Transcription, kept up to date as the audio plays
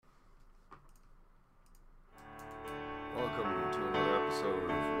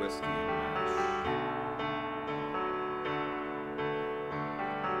Whiskey and Mash.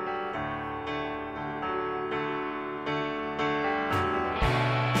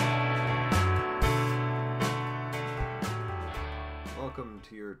 Welcome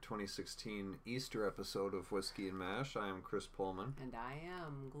to your 2016 Easter episode of Whiskey and Mash. I am Chris Pullman. And I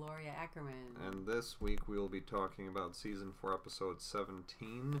am Gloria Ackerman. And this week we will be talking about Season 4, Episode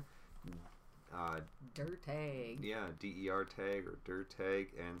 17. Dirt Tag. Yeah, DER Tag or Dirt Tag.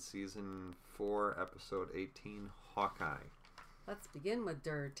 And Season 4, Episode 18, Hawkeye. Let's begin with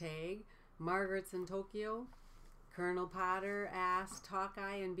Dirt Tag. Margaret's in Tokyo. Colonel Potter asked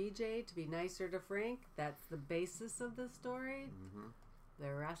Hawkeye and BJ to be nicer to Frank. That's the basis of the story. Mm-hmm.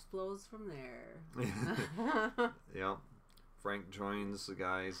 The rest flows from there. Yeah. Frank joins the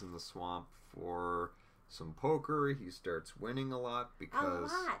guys in the swamp for some poker. He starts winning a lot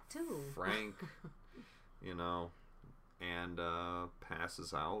because a lot, too. Frank, and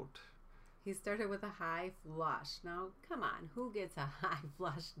passes out. He started with a high flush. Now, come on. Who gets a high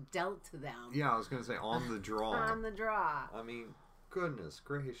flush dealt to them? Yeah, I was going to say on the draw. On the draw. I mean, goodness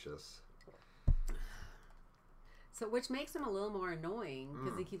gracious. So, which makes him a little more annoying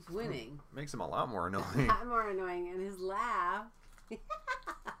because he keeps winning. Makes him a lot more A annoying. lot more annoying. And his laugh.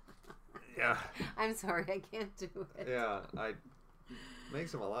 Yeah. I'm sorry, I can't do it. Yeah,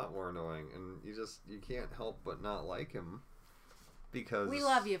 makes him a lot more annoying, and you can't help but not like him because we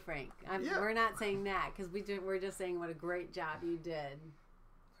love you, Frank. Yeah. We're not saying that because we're just saying what a great job you did,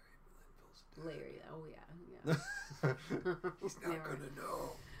 Larry. Oh yeah. He's not gonna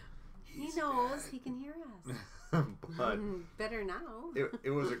know. He knows. He can hear us. But better now.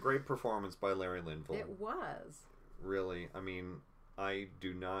 it was a great performance by Larry Linville. It was. Really, I mean, I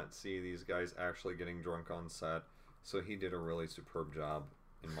do not see these guys actually getting drunk on set, so he did a really superb job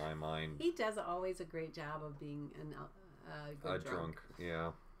in my mind. He does always a great job of being a drunk.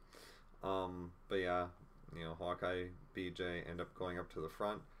 Yeah. But yeah, Hawkeye, BJ end up going up to the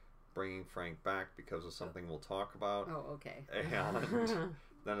front, bringing Frank back because of something we'll talk about. Oh, okay. And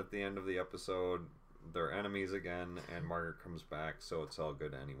then at the end of the episode, they're enemies again, and Margaret comes back, so it's all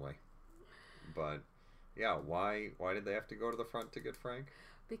good anyway. But yeah, why did they have to go to the front to get Frank?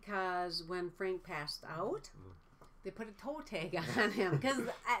 Because when Frank passed out, they put a toe tag on him. Because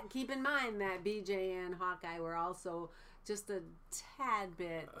keep in mind that BJ and Hawkeye were also just a tad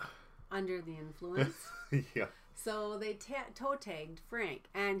bit under the influence. Yeah. So they toe tagged Frank,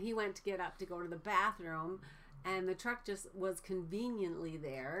 and he went to get up to go to the bathroom, and the truck just was conveniently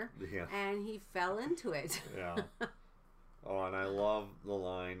there, Yeah. and he fell into it. Yeah. Oh, and I love the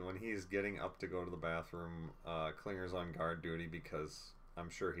line when he's getting up to go to the bathroom. Klinger's on guard duty because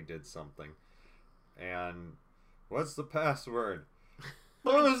I'm sure he did something. And what's the password?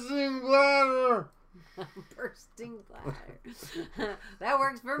 Bursting bladder. Bursting bladder. That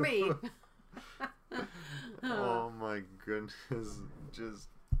works for me. Oh my goodness! Just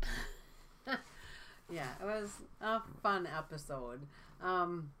yeah, it was a fun episode.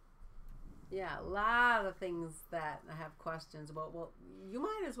 Yeah, a lot of things that I have questions about. Well, you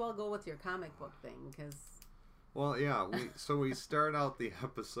might as well go with your comic book thing, because... Well, yeah, we start out the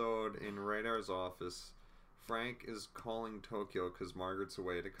episode in Radar's office. Frank is calling Tokyo because Margaret's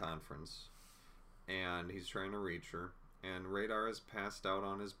away at a conference, and he's trying to reach her, and Radar is passed out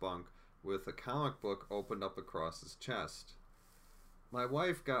on his bunk with a comic book opened up across his chest. My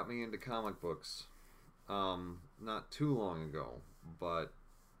wife got me into comic books not too long ago, but...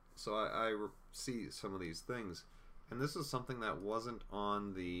 So I see some of these things, and this is something that wasn't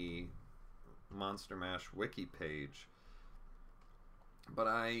on the Monster Mash wiki page, but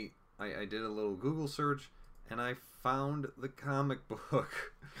I did a little Google search, and I found the comic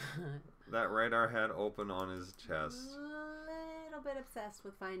book that Radar had open on his chest. A little bit obsessed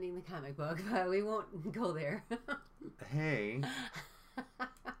with finding the comic book, but we won't go there. Hey,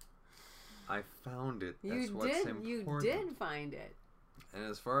 I found it. That's what's important. You did find it. And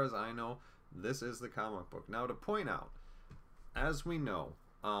as far as I know, this is the comic book. Now, to point out, as we know,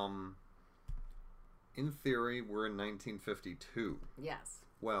 in theory, we're in 1952. Yes.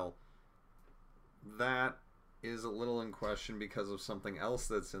 Well, that is a little in question because of something else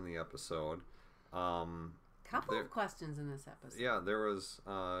that's in the episode. Couple of questions in this episode. Yeah, there was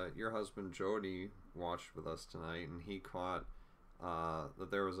your husband Jody watched with us tonight, and he caught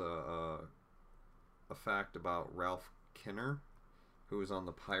that there was a fact about Ralph Kinner, who was on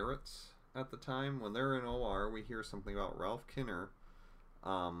the Pirates at the time. When they're in OR, we hear something about Ralph Kinner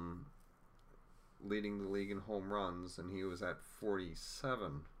leading the league in home runs, and he was at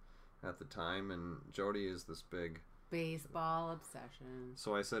 47 at the time, and Jody is this big Baseball obsession.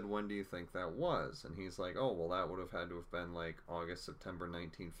 So I said, when do you think that was? And he's like, oh, well, that would have had to have been like August, September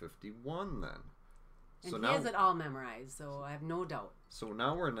 1951 then. And so he now, has it all memorized, so I have no doubt. So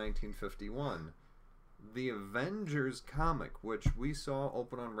now we're in 1951. The Avengers comic, which we saw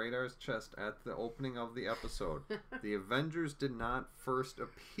open on Radar's chest at the opening of the episode. The Avengers did not first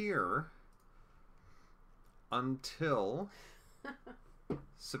appear until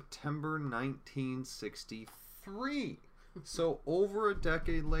September 1963. So over a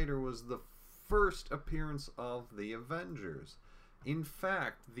decade later was the first appearance of the Avengers. In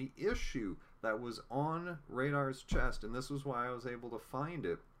fact, the issue that was on Radar's chest, and this was why I was able to find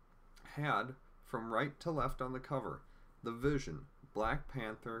it, had, from right to left on the cover, the Vision, Black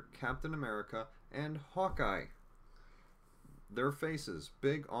Panther, Captain America, and Hawkeye. Their faces,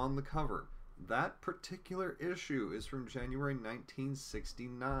 big on the cover. That particular issue is from January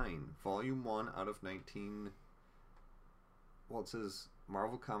 1969, Volume 1 out of 19... Well, it says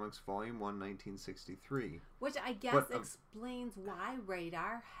Marvel Comics Volume 1, 1963. Which I guess explains why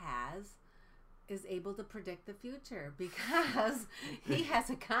Radar is able to predict the future, because he has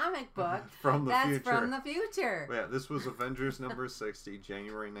a comic book from the future. From the future. Yeah, this was Avengers number 60,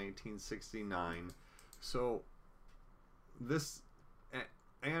 January 1969. So, this...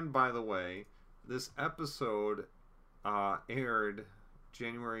 And by the way, this episode aired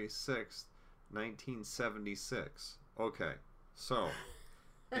January 6th, 1976. Okay, so,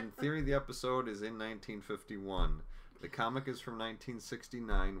 in theory the episode is in 1951. The comic is from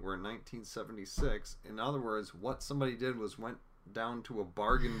 1969. We're in 1976. In other words, what somebody did was went down to a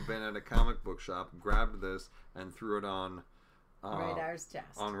bargain bin at a comic book shop, grabbed this, and threw it on... Radar's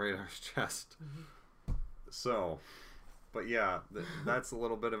chest. On Radar's chest. Mm-hmm. So... But yeah, that's a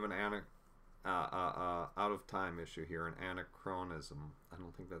little bit of an out of time issue here, an anachronism. I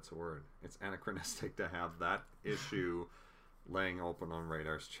don't think that's a word. It's anachronistic to have that issue laying open on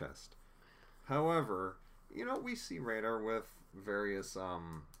Radar's chest. However, you know, we see Radar with various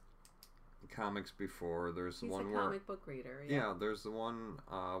comics before. There's He's one a where comic book reader. Yeah, there's the one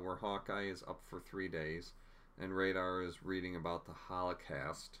where Hawkeye is up for 3 days, and Radar is reading about the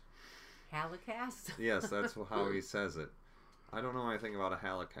Holocaust. Holocaust? Yes, that's how he says it. I don't know anything about a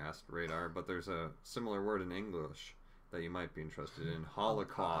Holocaust, Radar, but there's a similar word in English that you might be interested in.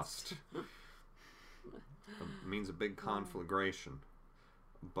 Holocaust. It means a big conflagration.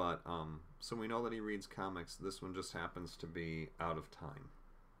 But, so we know that he reads comics. This one just happens to be out of time.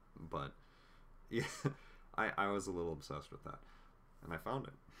 But, yeah, I was a little obsessed with that. And I found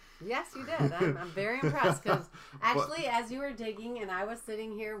it. Yes, you did. I'm very impressed, because actually, as you were digging and I was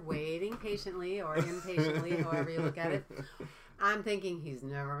sitting here waiting patiently or impatiently, however you look at it, I'm thinking he's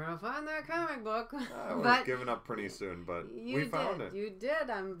never going to find that comic book. We're giving up pretty soon, but we found it. You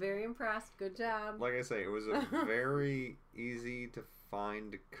did. I'm very impressed. Good job. Like I say, it was a very easy to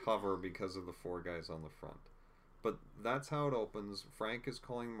find cover because of the 4 guys on the front. But that's how it opens. Frank is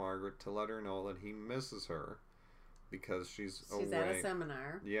calling Margaret to let her know that he misses her, because she's away. She's at a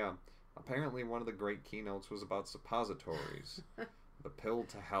seminar. Yeah. Apparently one of the great keynotes was about suppositories. The pill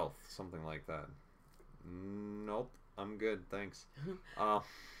to health, something like that. Nope. I'm good, thanks.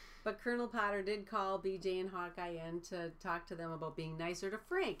 But Colonel Potter did call BJ and Hawkeye in to talk to them about being nicer to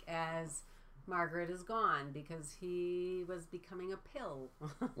Frank as Margaret is gone, because he was becoming a pill.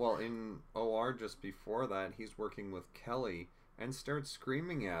 Well, in OR just before that, he's working with Kelly and starts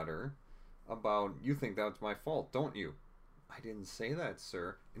screaming at her about, you think that's my fault, don't you? I didn't say that,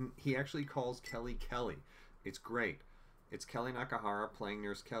 sir. And he actually calls Kelly Kelly. It's great. It's Kelly Nakahara playing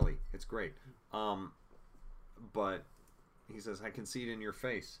Nurse Kelly. It's great. But he says, I can see it in your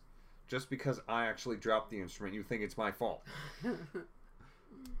face. Just because I actually dropped the instrument, you think it's my fault.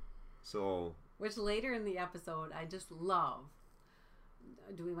 So... Which later in the episode, I just love.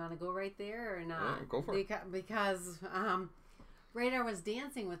 Do we want to go right there or not? Yeah, go for it. Because Radar was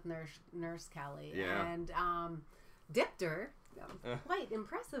dancing with Nurse Kelly. Yeah. And dipped her. Quite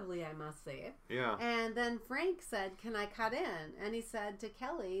impressively, I must say. Yeah. And then Frank said, can I cut in? And he said to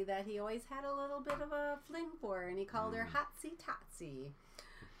Kelly that he always had a little bit of a fling for her, and he called her Hotsy Totsy.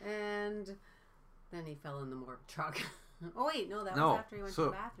 And then he fell in the morgue truck. Oh, wait, no, that was after he went to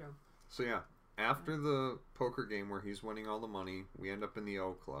the bathroom. So, yeah, after the poker game where he's winning all the money, we end up in the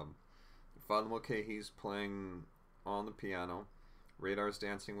O Club. Fatima Mulcahy's playing on the piano. Radar's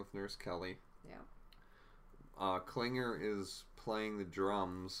dancing with Nurse Kelly. Yeah. Klinger is playing the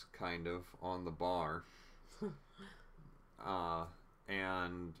drums, kind of, on the bar.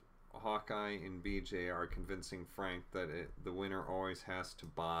 And Hawkeye and BJ are convincing Frank that the winner always has to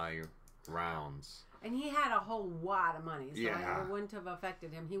buy rounds. And he had a whole wad of money, so Yeah. it wouldn't have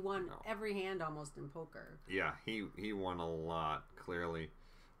affected him. He won every hand almost in poker. Yeah, he won a lot, clearly.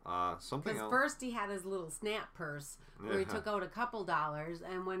 Something Because else. first he had his little snap purse where he took out a couple dollars,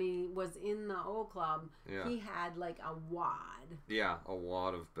 and when he was in the O Club, he had like a wad. Yeah, a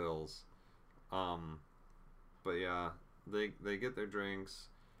wad of bills. But yeah, they get their drinks.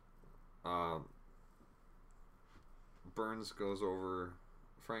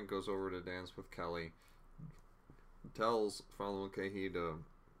 Frank goes over to dance with Kelly. Tells Father Mulcahy to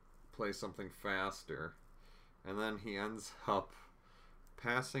play something faster. And then he ends up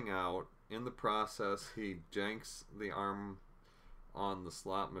passing out. In the process, he janks the arm on the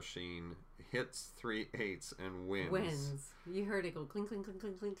slot machine, hits 3 8s, and wins. You heard it go clink, clink, clink,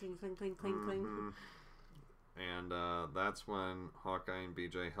 clink, clink, clink, clink, clink, clink, clink. And that's when Hawkeye and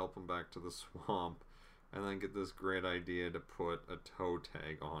BJ help him back to the swamp and then get this great idea to put a toe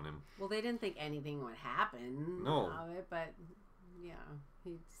tag on him. Well, they didn't think anything would happen of it, but yeah,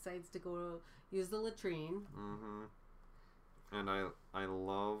 he decides to go use the latrine. And I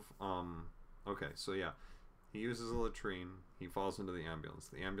love, okay, so yeah, he uses a latrine, he falls into the ambulance.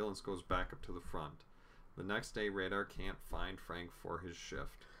 The ambulance goes back up to the front. The next day, Radar can't find Frank for his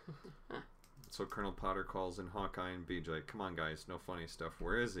shift. So Colonel Potter calls in Hawkeye and BJ. Come on, guys, no funny stuff.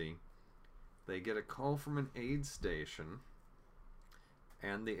 Where is he? They get a call from an aid station,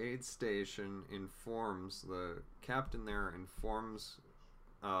 and the aid station informs, the captain there informs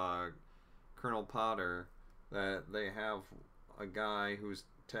Colonel Potter that they have a guy whose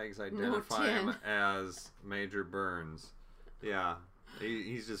tags identify him as Major Burns. Yeah,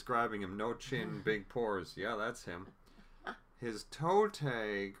 he's describing him. No chin, big pores. Yeah, that's him. His toe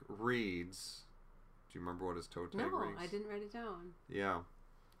tag reads... Do you remember what his toe tag reads? No, I didn't write it down. Yeah.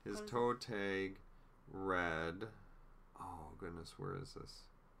 His toe tag read... Oh, goodness, where is this?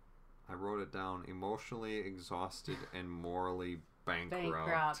 I wrote it down. Emotionally exhausted and morally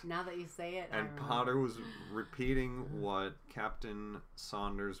bankrupt. Now that you say it, and Potter was repeating what Captain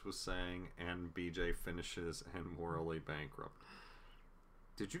Saunders was saying, and BJ finishes and morally bankrupt.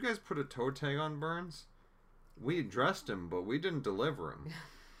 Did you guys put a toe tag on Burns? We addressed him, but we didn't deliver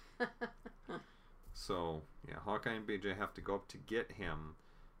him. So, yeah, Hawkeye and BJ have to go up to get him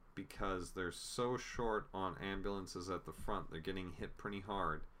because they're so short on ambulances at the front. They're getting hit pretty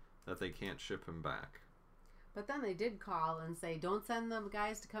hard that they can't ship him back. But then they did call and say, don't send the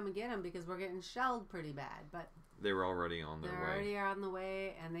guys to come and get him because we're getting shelled pretty bad. But they were already on their way. They're already on the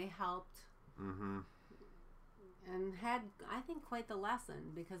way, and they helped. And had, I think, quite the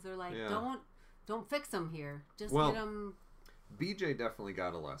lesson because they're like, don't fix him here. Just get him. BJ definitely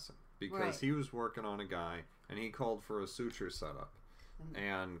got a lesson because he was working on a guy and he called for a suture setup.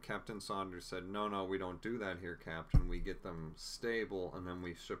 And Captain Saunders said, no, we don't do that here, Captain. We get them stable and then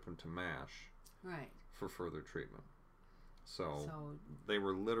we ship them to MASH. Right. For further treatment. So they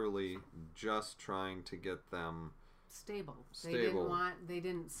were literally just trying to get them stable. They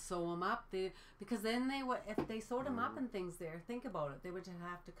didn't sew them up. Because then if they sewed them up and things there, think about it, they would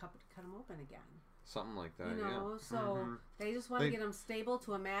have to cut them open again. Something like that, So they just want to get them stable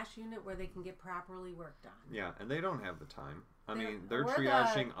to a MASH unit where they can get properly worked on. Yeah, and they don't have the time. I mean, they're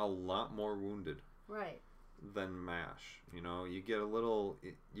triaging a lot more wounded. Right. Than MASH. You get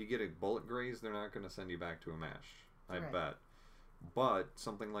a bullet graze, they're not going to send you back to a MASH. I bet. But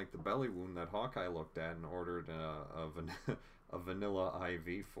something like the belly wound that Hawkeye looked at and ordered a vanilla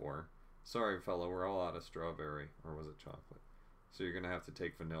IV for. Sorry, fella, we're all out of strawberry. Or was it chocolate? So you're going to have to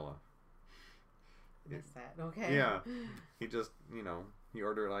take vanilla. Missed that. Okay. Yeah. He just, he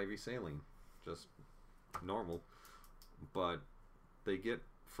ordered IV saline. Just normal. But they get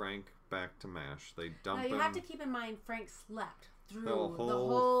Frank back to MASH. They dump him. Now you have to keep in mind Frank slept through the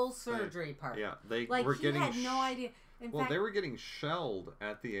whole surgery part. Yeah, they were getting. He had no idea. In fact, they were getting shelled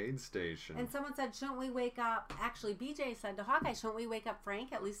at the aid station. And someone said, "Shouldn't we wake up?" Actually, BJ said to Hawkeye, "Shouldn't we wake up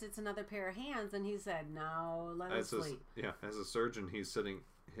Frank? At least it's another pair of hands." And he said, "No, let him sleep." As a surgeon, he's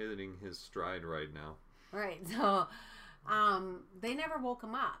hitting his stride right now. Right. So, they never woke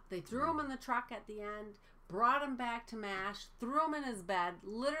him up. They threw him in the truck at the end. Brought him back to MASH, threw him in his bed,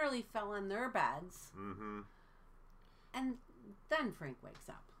 literally fell in their beds. And then Frank wakes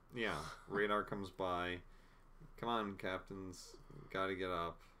up. Yeah, Radar comes by. Come on, captains, gotta get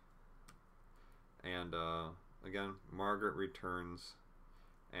up. And again, Margaret returns,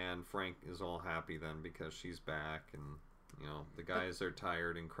 and Frank is all happy then because she's back, and the guys are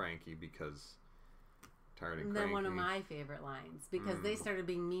tired and cranky because. And then one of my favorite lines, because they started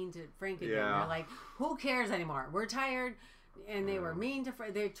being mean to Frank again. They're like, who cares anymore? We're tired. And they were mean to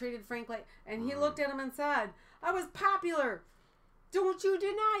Frank. They treated Frank like, and he looked at him and said, I was popular. Don't you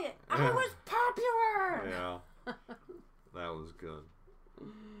deny it. I was popular. Yeah. That was good.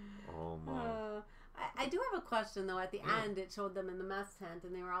 Oh, my. I do have a question, though. At the end, it showed them in the mess tent,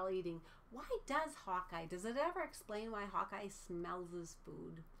 and they were all eating. Why does Hawkeye? Does it ever explain why Hawkeye smells his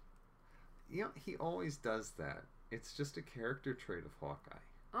food? You know, he always does that. It's just a character trait of Hawkeye.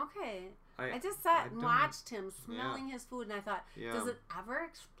 Okay. I just sat and watched him smelling his food, and I thought, does it ever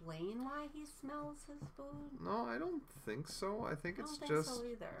explain why he smells his food? No, I don't think so. I think it's just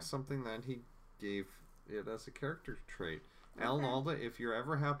something that he gave it as a character trait. Okay. Alan Alda, if you're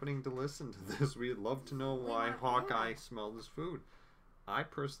ever happening to listen to this, we'd love to know why Hawkeye smelled his food. I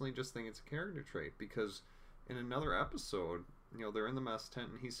personally just think it's a character trait, because in another episode, you know, they're in the mess tent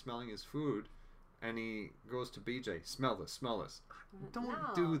and he's smelling his food, and he goes to BJ, smell this, smell this.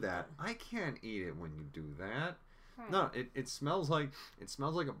 Don't do that. I can't eat it when you do that. Right. No, it smells like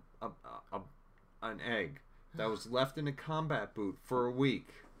an egg that was left in a combat boot for a week.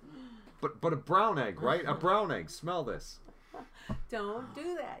 But a brown egg, right? A brown egg. Smell this. Don't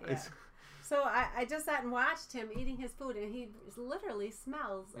do that yet. So I just sat and watched him eating his food, and he literally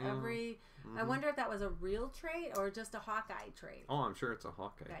smells every... Mm-hmm. I wonder if that was a real trait or just a Hawkeye trait. Oh, I'm sure it's a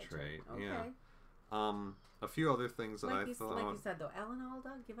Hawkeye trait. Okay. Yeah. A few other things that I thought... Like you said, though, Alan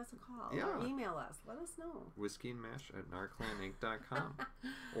Alda, give us a call. Yeah. Or email us. Let us know. whiskeyandmash@narclaninc.com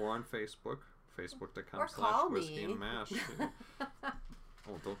or on Facebook, facebook.com/whiskeyandmash.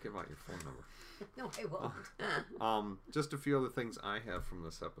 Oh, don't give out your phone number. No, I won't. Just a few other things I have from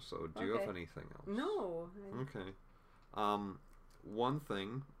this episode. Do you have anything else? No. Okay. One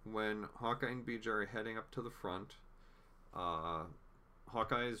thing, when Hawkeye and BJ are heading up to the front,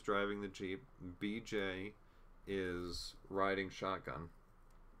 Hawkeye is driving the Jeep. BJ is riding shotgun.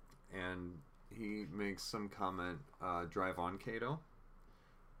 And he makes some comment, drive on, Kato.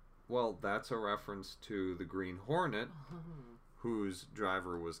 Well, that's a reference to the Green Hornet, whose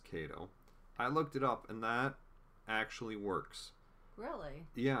driver was Kato. I looked it up, and that actually works. Really?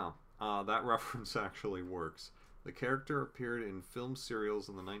 Yeah, that reference actually works. The character appeared in film serials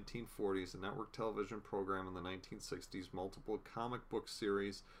in the 1940s, a network television program in the 1960s, multiple comic book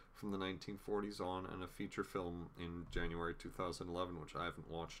series from the 1940s on, and a feature film in January 2011, which I haven't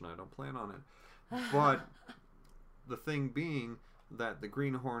watched and I don't plan on it. But the thing being that the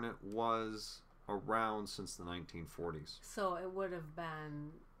Green Hornet was around since the 1940s. So it would have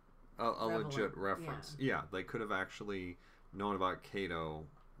been a legit reference. Yeah, they could have actually known about Kato,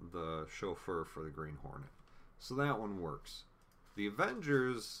 the chauffeur for the Green Hornet. So that one works. The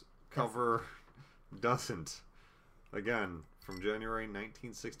Avengers cover doesn't. Again, from January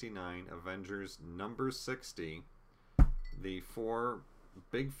 1969, Avengers number 60. The four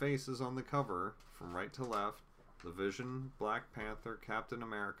big faces on the cover, from right to left, the Vision, Black Panther, Captain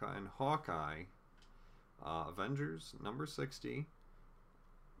America, and Hawkeye. Avengers number 60,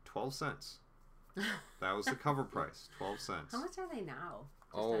 12 cents. That was the cover price, 12 cents. How much are they now?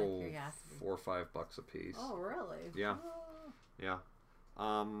 Just out of curiosity. $4 or $5 a piece. Oh, really? Yeah. Oh. Yeah.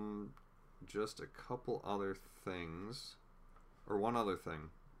 Just a couple other things. Or one other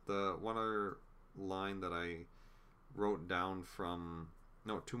thing. The one other line that I wrote down from...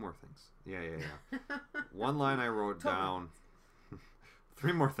 No, two more things. Yeah. One line I wrote down...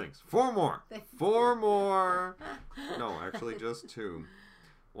 3 more things. 4 more. 4 more. No, actually just 2.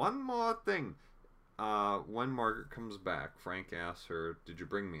 One more thing. When Margaret comes back, Frank asks her, "Did you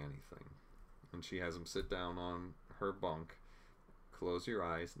bring me anything?" And she has him sit down on her bunk, close your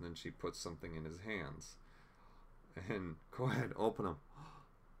eyes, and then she puts something in his hands. And go ahead, open them.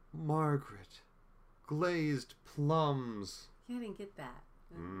 Margaret, glazed plums. You didn't get that.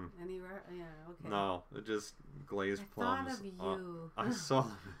 Okay. No, it just glazed plums. I thought of you. I saw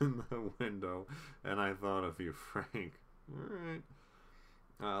them in the window, and I thought of you, Frank. All right.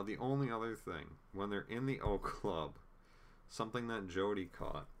 The only other thing, when they're in the O Club, something that Jody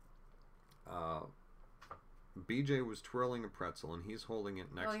caught, BJ was twirling a pretzel, and he's holding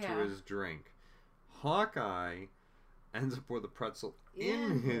it next to his drink. Hawkeye ends up with a pretzel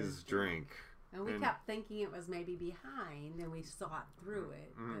in his drink. And we kept thinking it was maybe behind, and we saw it through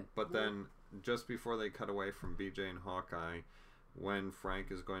it. But then, just before they cut away from BJ and Hawkeye, when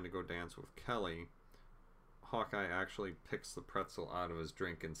Frank is going to go dance with Kelly, Hawkeye actually picks the pretzel out of his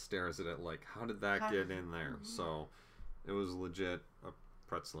drink and stares at it like, how did that get in there? So, it was legit a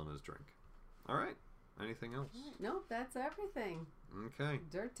pretzel in his drink. All right. Anything else? Nope, that's everything. Okay.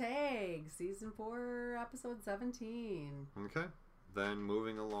 Dirt Tag, Season 4, Episode 17. Okay. Then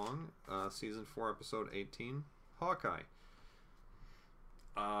moving along, Season 4, Episode 18, Hawkeye.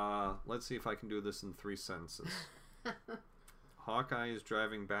 Let's see if I can do this in 3 sentences. Hawkeye is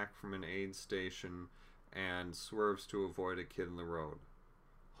driving back from an aid station and swerves to avoid a kid in the road.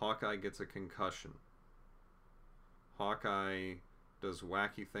 Hawkeye gets a concussion. Hawkeye does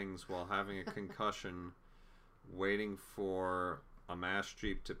wacky things while having a concussion, waiting for a mass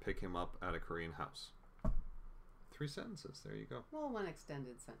jeep to pick him up at a Korean house. 3 sentences. There you go. Well, one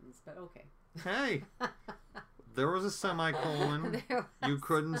extended sentence, but okay. Hey! There was a semicolon. You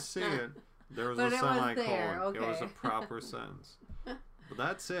couldn't see it. There was But a it was semicolon. there, It was a okay. proper sentence. But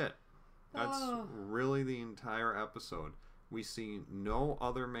that's it. That's really the entire episode. We see no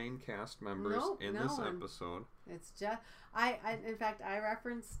other main cast members Nope, in no this one. episode. It's just in fact I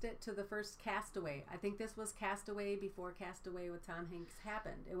referenced it to the first Castaway. I think this was Castaway before Castaway with Tom Hanks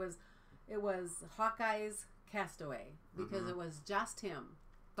happened. It was Hawkeye's Castaway because it was just him,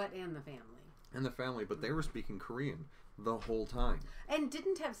 and the family. And the family, but they were speaking Korean the whole time. And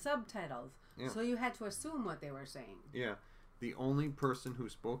didn't have subtitles. Yeah. So you had to assume what they were saying. Yeah. The only person who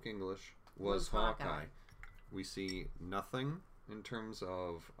spoke English was Hawkeye. We see nothing in terms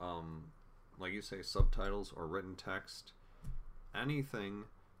of, like you say, subtitles or written text. Anything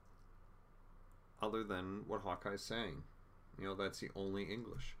other than what Hawkeye's saying. You know, that's the only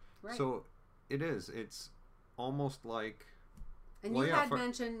English. Right. So it is. It's almost like... And Well, you yeah, had for-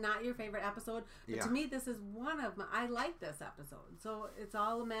 mentioned not your favorite episode, but Yeah. to me this is one of my... I like this episode. So it's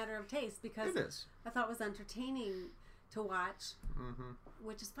all a matter of taste because It is. I thought it was entertaining to watch, Mm-hmm.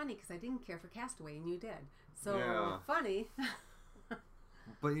 which is funny because I didn't care for Castaway and you did. So Yeah. funny.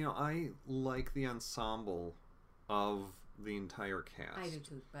 But, you know, I like the ensemble of the entire cast. I do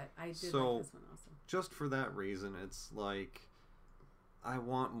too, but I did So- like this one also. Just for that reason, it's like... I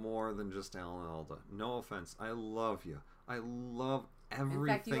want more than just Alan Alda. No offense. I love you. I love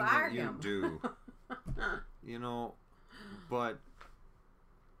everything you are that you him. do. You know, but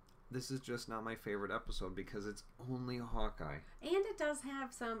this is just not my favorite episode because it's only Hawkeye. And it does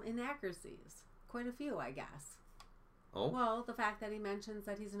have some inaccuracies. Quite a few, I guess. Oh, Well, the fact that he mentions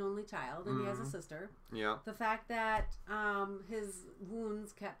that he's an only child and he has a sister. yeah. The fact that his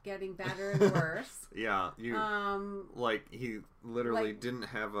wounds kept getting better and worse. Yeah, you like he literally like, didn't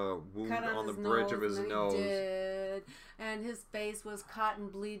have a wound cut on the his bridge nose, of his and then nose. He did, and his face was cut and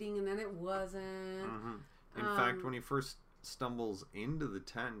bleeding, and then it wasn't. In fact, when he first stumbles into the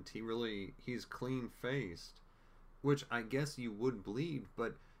tent, he's clean faced, which I guess you would bleed,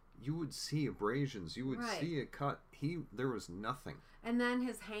 but you would see abrasions, you would Right. see a cut. There was nothing. And then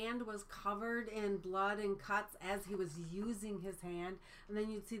his hand was covered in blood and cuts as he was using his hand, and then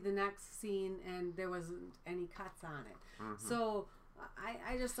you'd see the next scene, and there wasn't any cuts on it. So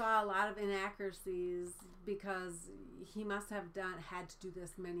I just saw a lot of inaccuracies because he must have had to do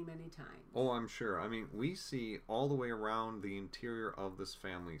this many, many times. Oh, I'm sure. I mean, we see all the way around the interior of this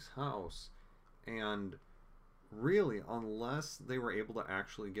family's house, and really, unless they were able to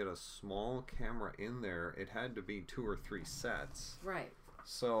actually get a small camera in there, it had to be 2 or 3 sets. Right.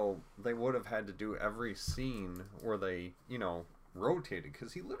 So they would have had to do every scene where they, rotated,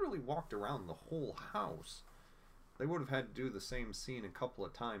 because he literally walked around the whole house. They would have had to do the same scene a couple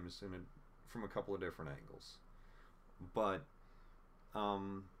of times from a couple of different angles. But,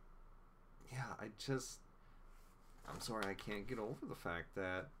 yeah, I'm sorry, I can't get over the fact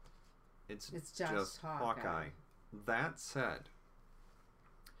that it's just Hawkeye. That said,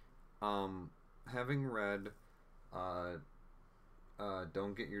 having read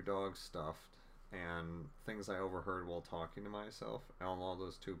Don't Get Your Dog Stuffed and Things I Overheard While Talking to Myself, Alan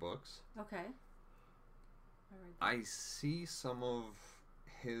Alda's 2 books, Okay. I see some of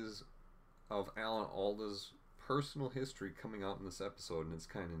Alan Alda's personal history coming out in this episode, and it's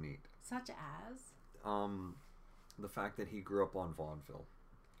kind of neat. Such as? The fact that he grew up on vaudeville.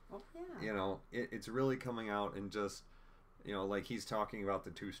 Oh, yeah. It's really coming out, and just, like he's talking about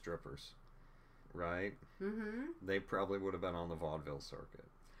the 2 strippers, right? Mm-hmm. They probably would have been on the vaudeville circuit.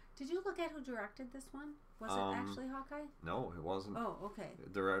 Did you look at who directed this one? Was it actually Hawkeye? No, it wasn't. Oh, okay.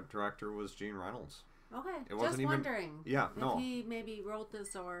 The director was Gene Reynolds. Okay. It wasn't Just even- wondering. Yeah, no. If he maybe wrote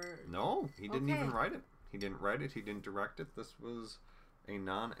this or... No, he didn't Okay. even write it. He didn't write it. He didn't direct it. This was a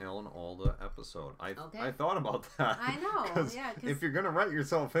non-Alan Alda episode. I thought about that. I know, 'Cause yeah, 'cause- if you're going to write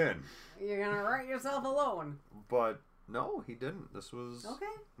yourself in. You're going to write yourself alone. But no, he didn't. This was Okay.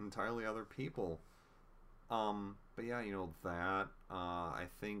 entirely other people. But yeah, that, I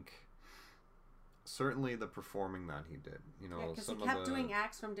think certainly the performing that he did, Because some he of kept the, doing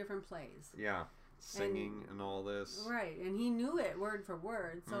acts from different plays. yeah, singing and all this. Right, and he knew it word for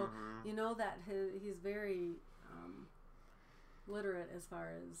word. So Mhm. you know that he's very literate as far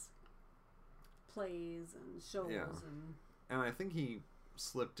as plays and shows. Yeah. And I think he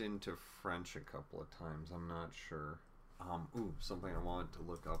slipped into French a couple of times. I'm not sure. Something I wanted to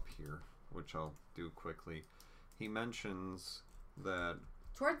look up here, which I'll do quickly. He mentions that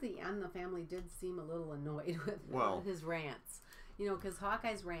towards the end, the family did seem a little annoyed with his rants. You know, because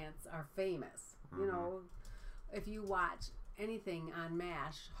Hawkeye's rants are famous. You know, if you watch anything on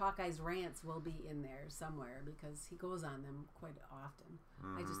MASH, Hawkeye's rants will be in there somewhere because he goes on them quite often.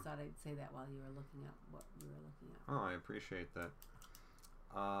 I just thought I'd say that while you were looking up what you were looking at. Oh, I appreciate that.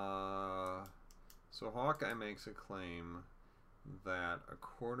 So Hawkeye makes a claim that a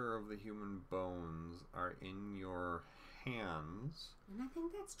quarter of the human bones are in your hands. And I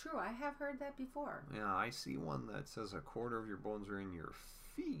think that's true. I have heard that before. Yeah, I see one that says a quarter of your bones are in your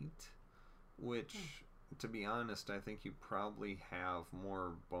feet, which, to be honest, I think you probably have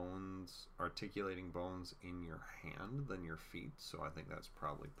more bones, articulating bones in your hand than your feet, so I think that's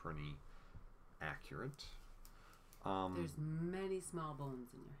probably pretty accurate. There's many small bones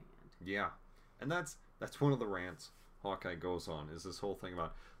in your hand. Yeah, and that's one of the rants Hawkeye goes on, is this whole thing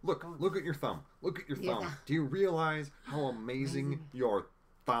about, look at your thumb. Look at your thumb. Do you realize how amazing your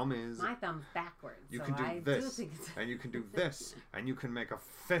thumb is? My thumb's backwards. You can do this, and you can do this, and you can make a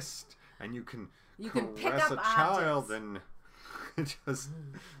fist, and you can caress a child, and just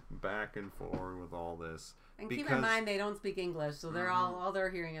back and forth with all this. And keep in mind, they don't speak English, so they're all they're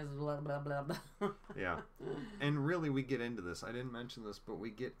hearing is blah, blah, blah, blah. Yeah. And really, we get into this. I didn't mention this, but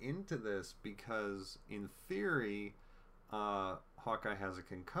we get into this because, in theory, Hawkeye has a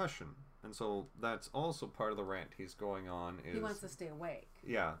concussion. And so that's also part of the rant he's going on. He wants to stay awake.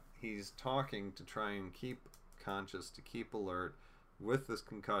 Yeah. He's talking to try and keep conscious, to keep alert with this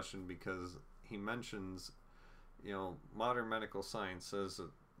concussion, because he mentions, you know, modern medical science says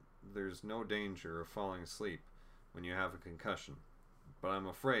that there's no danger of falling asleep when you have a concussion, but I'm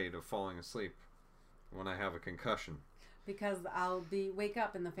afraid of falling asleep when I have a concussion because I'll wake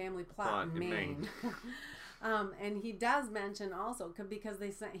up in the family plot in Maine. And he does mention also because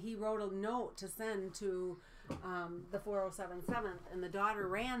he wrote a note to send to the 4077th, and the daughter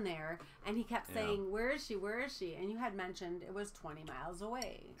ran there, and he kept saying, "Where is she? Where is she?" And you had mentioned it was 20 miles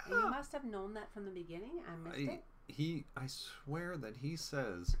away, and you must have known that from the beginning. I missed it. I swear that he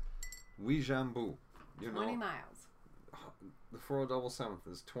says, "We Jambu." 20 miles. The 4077th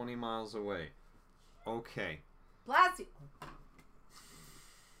is 20 miles away. Okay. Bless you.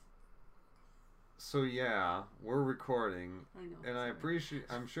 So yeah, we're recording. I know. And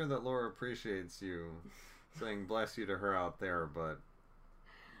I'm sure that Laura appreciates you saying "bless you" to her out there, but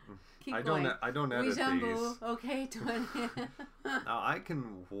I don't edit these. Okay, 20. Now I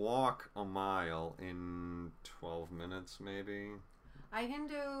can walk a mile in 12 minutes, maybe. I can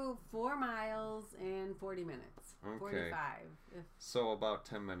do 4 miles in 40 minutes. Okay. 45. So about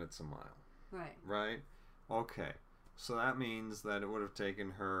 10 minutes a mile. Right. Right? Okay. So that means that it would have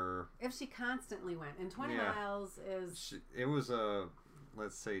taken her... If she constantly went. And 20 miles is... It was a,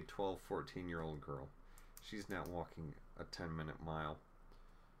 let's say, 12, 14-year-old girl. She's now walking a 10-minute mile.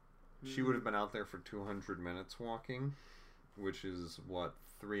 She would have been out there for 200 minutes walking, which is,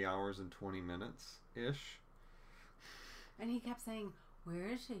 3 hours and 20 minutes-ish? And he kept saying, "Where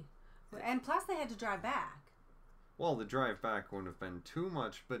is she?" And plus they had to drive back. Well, the drive back wouldn't have been too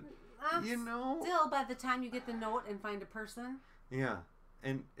much, but, you know... Still, by the time you get the note and find a person... Yeah,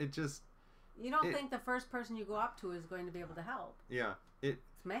 and it just... You don't think the first person you go up to is going to be able to help. Yeah, it's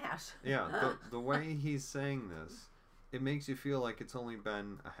MASH. Yeah, the way he's saying this, it makes you feel like it's only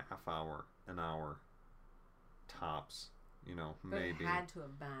been a half hour, an hour, tops, maybe. But it had to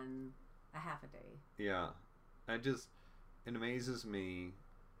have been a half a day. Yeah, it amazes me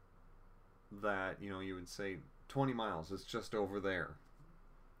that, you would say 20 miles, it's just over there.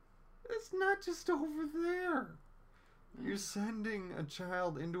 It's not just over there. You're sending a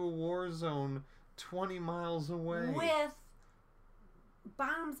child into a war zone 20 miles away. With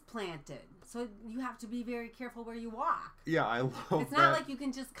bombs planted. So you have to be very careful where you walk. Yeah, I love that. It's not like you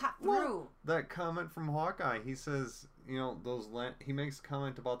can just cut through. Well, that comment from Hawkeye, he says, he makes a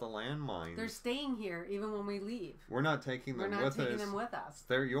comment about the landmines. They're staying here even when we leave. We're not taking them with us. We're not taking them with us.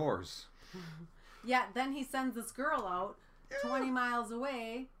 They're yours. Yeah, then he sends this girl out 20 miles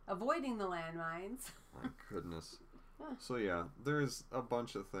away, avoiding the landmines. My goodness. So yeah, there's a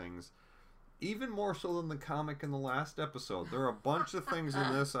bunch of things. Even more so than the comic in the last episode. There are a bunch of things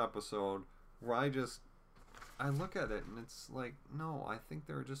in this episode where I look at it and it's like, no, I think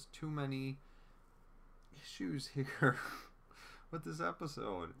there are just too many issues here with this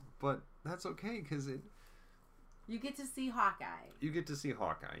episode. But that's okay, because you get to see Hawkeye. You get to see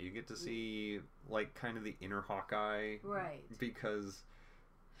Hawkeye. You get to see, kind of the inner Hawkeye. Right. Because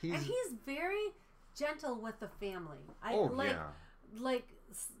he's very gentle with the family. Yeah. Like,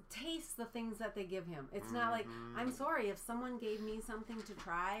 taste the things that they give him. It's not like, I'm sorry, if someone gave me something to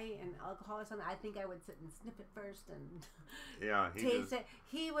try, and alcohol or something, I think I would sit and sniff it first and taste it.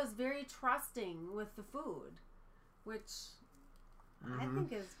 He was very trusting with the food, which I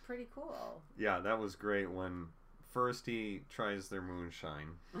think is pretty cool. Yeah, that was great when first he tries their moonshine,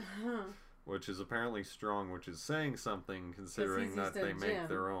 which is apparently strong, which is saying something considering that they make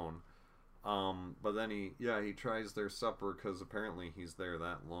their own. But then he tries their supper because apparently he's there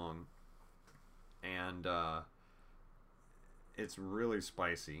that long, and it's really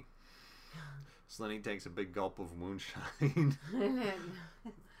spicy. So then he takes a big gulp of moonshine.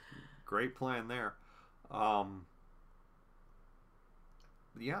 Great plan there.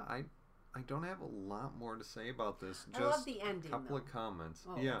 Yeah, I don't have a lot more to say about this. Just I love the ending. A couple of comments.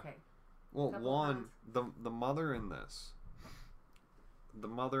 Oh, yeah. Okay. Well, one, the mother in this, the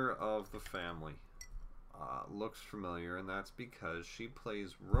mother of the family, looks familiar, and that's because she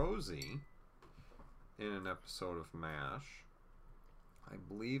plays Rosie in an episode of MASH. I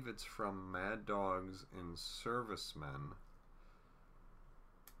believe it's from Mad Dogs and Servicemen.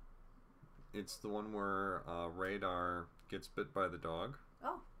 It's the one where Radar gets bit by the dog.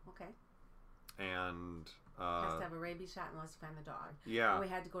 Oh, okay. And has to have a rabies shot unless you find the dog. Yeah. And we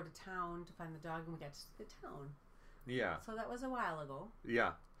had to go to town to find the dog, and we got to see the town. Yeah. So that was a while ago.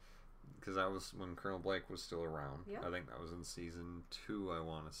 Yeah. Because that was when Colonel Blake was still around. Yep. I think that was in season 2, I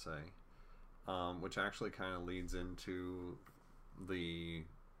want to say. Which actually kind of leads into the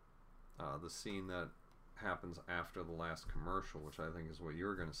scene that happens after the last commercial, which I think is what you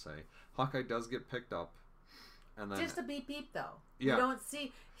were going to say. Hawkeye does get picked up. And then, just a beep beep though. Yeah. We don't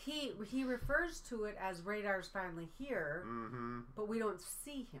see he refers to it as Radar's finally here, but we don't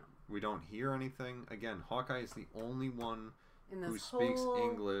see him. We don't hear anything. Again, Hawkeye is the only one who speaks speaks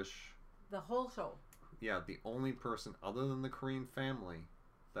English. The whole show. Yeah, the only person other than the Korean family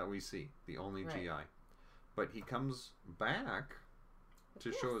that we see, the only GI. But he comes back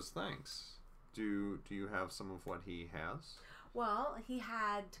to show his thanks. Do you have some of what he has? Well, he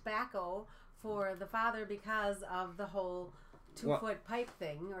had tobacco for the father because of the whole 2-foot pipe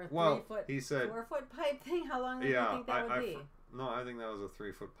thing, or 3-foot, he said 4-foot pipe thing. How long do you think that would be? No, I think that was a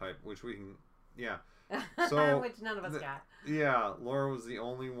 3-foot pipe, which we can, So which none of us got. Yeah, Laura was the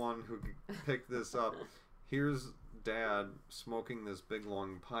only one who picked this up. Here's Dad smoking this big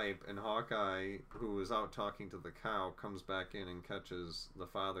long pipe, and Hawkeye, who was out talking to the cow, comes back in and catches the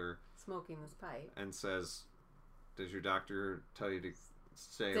father smoking this pipe and says, "Does your doctor tell you to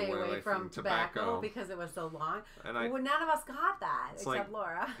stay away from tobacco because it was so long?" And none of us got that except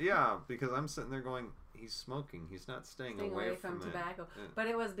Laura. Yeah, because I'm sitting there going, he's smoking. He's not staying away from tobacco. But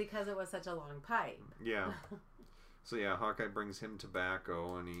it was because it was such a long pipe. Yeah. So yeah, Hawkeye brings him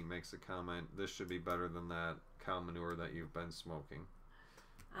tobacco, and he makes a comment, "This should be better than that cow manure that you've been smoking."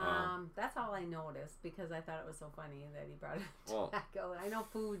 That's all I noticed, because I thought it was so funny that he brought tobacco. I know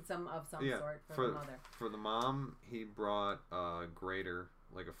food of some sort for the mother. For the mom, he brought a grater,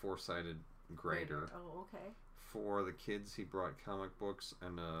 like a 4-sided grater. Oh, okay. For the kids, he brought comic books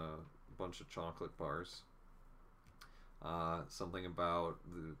and a bunch of chocolate bars. Something about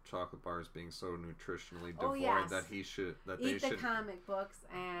the chocolate bars being so nutritionally devoid that they should eat the comic books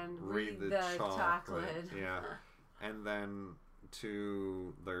and read the chocolate. Yeah. And then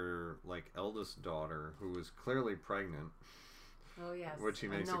to their eldest daughter, who is clearly pregnant. Oh yes. Which he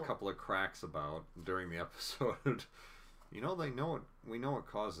makes a couple of cracks about during the episode. We know what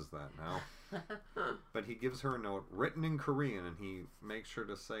causes that now. But he gives her a note written in Korean, and he makes sure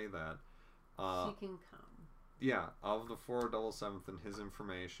to say that she can come. Yeah, of the 477th and his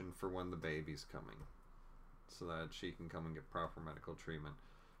information for when the baby's coming, so that she can come and get proper medical treatment.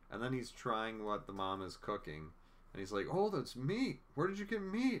 And then he's trying what the mom is cooking, and he's like, "Oh, that's meat. Where did you get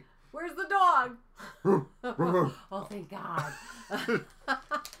meat? Where's the dog?" Oh, thank God. I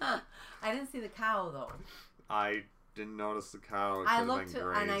didn't see the cow though. I didn't notice the cow. I looked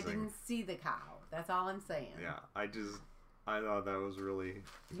and I didn't see the cow. That's all I'm saying. Yeah, I thought that was really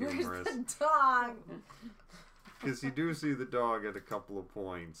humorous. Where's the dog? Because you do see the dog at a couple of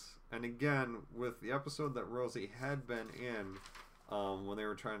points. And again, with the episode that Rosie had been in, when they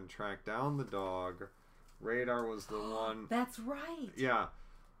were trying to track down the dog, Radar was the one... That's right. Yeah.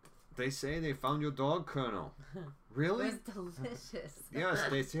 They say they found your dog, Colonel. Really? It was delicious. Yes,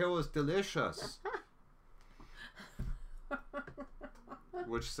 they say it was delicious.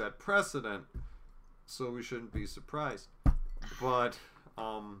 Which set precedent, so we shouldn't be surprised. But,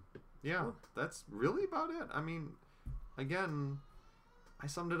 yeah, that's really about it. I mean, again, I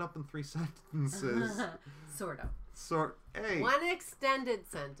summed it up in 3 sentences. Sort of. Hey. One extended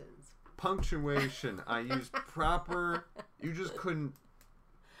sentence. Punctuation. I used proper. You just couldn't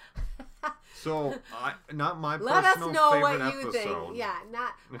So, not my Let us personal know favorite what you episode. think. Yeah,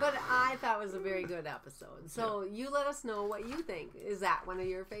 but I thought it was a very good episode. So you let us know what you think. Is that one of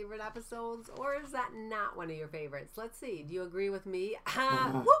your favorite episodes, or is that not one of your favorites? Let's see. Do you agree with me?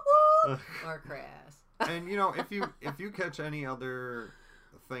 Woo woo, or Chris? And if you catch any other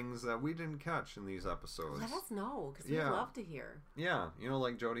things that we didn't catch in these episodes, Let us know, because we'd love to hear. Yeah,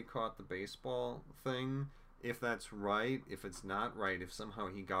 like Jody caught the baseball thing. If that's right, if it's not right, if somehow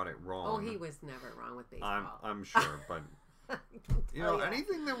he got it wrong. Oh, he was never wrong with baseball. I'm sure, but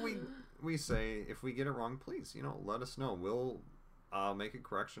anything that we say, if we get it wrong, please, let us know. We'll make a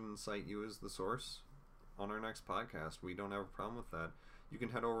correction and cite you as the source on our next podcast. We don't have a problem with that. You can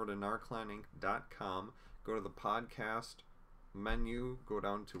head over to narclaninc.com, go to the podcast menu, go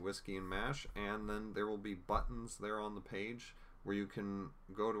down to Whiskey and Mash, and then there will be buttons there on the page where you can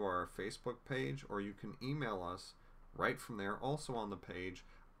go to our Facebook page, or you can email us right from there. Also on the page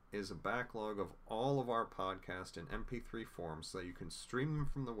is a backlog of all of our podcasts in MP3 form, so that you can stream them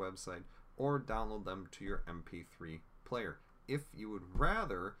from the website or download them to your MP3 player. If you would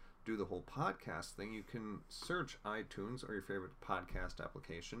rather do the whole podcast thing, you can search iTunes or your favorite podcast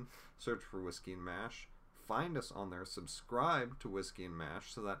application, search for Whiskey and Mash, find us on there, subscribe to Whiskey and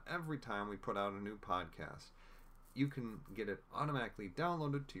Mash, so that every time we put out a new podcast, you can get it automatically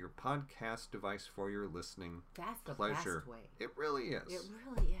downloaded to your podcast device for your listening That's the pleasure. best way. It really is. It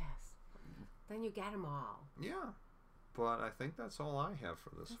really is. Then you get them all. Yeah. But I think that's all I have for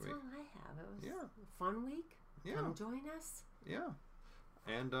this week. That's all I have. It was Yeah. a fun week. Yeah. Come join us. Yeah.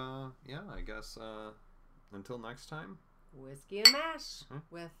 And, I guess, until next time. Whiskey and Mash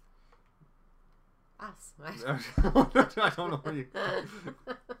with us. I don't know where you...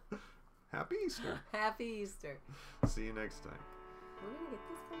 Happy Easter. Happy Easter. See you next time. We're going to get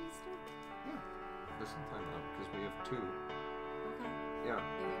this for Easter? Yeah. There's some time out because we have 2. Okay. Yeah.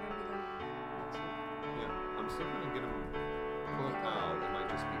 And you're going to be done next week. Yeah. I'm still going to get them put out. It might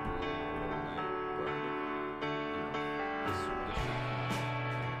just be early or late, but, this should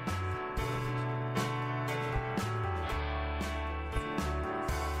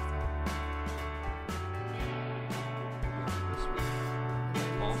this week.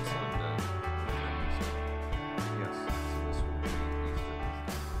 Palm Sunday. Yes. So this will be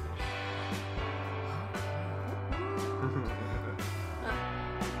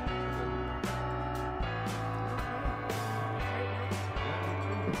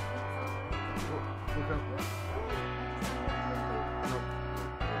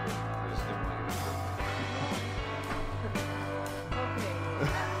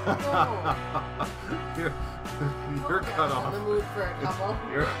You're cut off. I'm in the mood for a couple.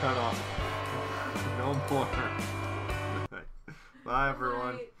 You're cut off. No more. Bye,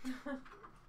 everyone. Bye.